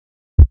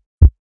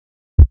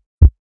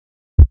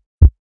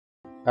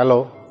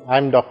Hello, I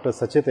am Dr.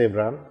 Sachith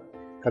Abraham,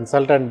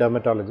 consultant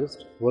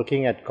dermatologist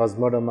working at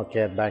Cosmoderma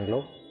Care,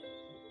 Bangalore,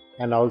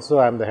 and also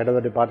I am the head of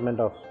the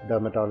Department of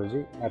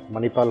Dermatology at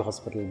Manipal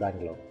Hospital,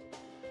 Bangalore.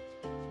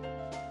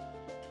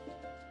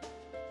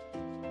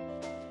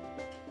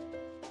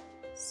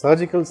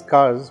 Surgical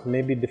scars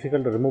may be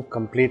difficult to remove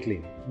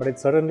completely, but it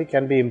certainly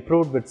can be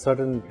improved with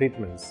certain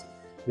treatments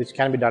which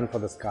can be done for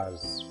the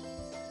scars.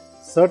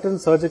 Certain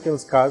surgical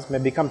scars may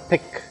become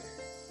thick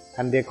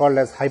and they are called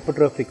as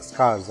hypertrophic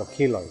scars or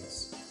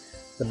keloids.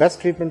 The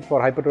best treatment for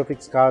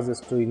hypertrophic scars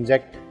is to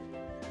inject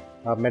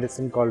a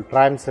medicine called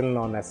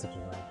Triamcinolone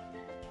acetate.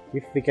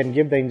 If we can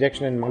give the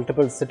injection in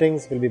multiple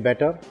sittings, it will be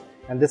better,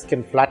 and this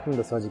can flatten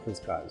the surgical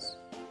scars.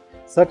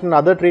 Certain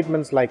other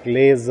treatments like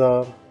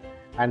laser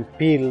and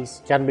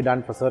peels can be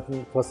done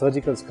for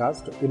surgical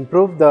scars to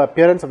improve the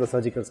appearance of the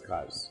surgical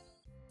scars.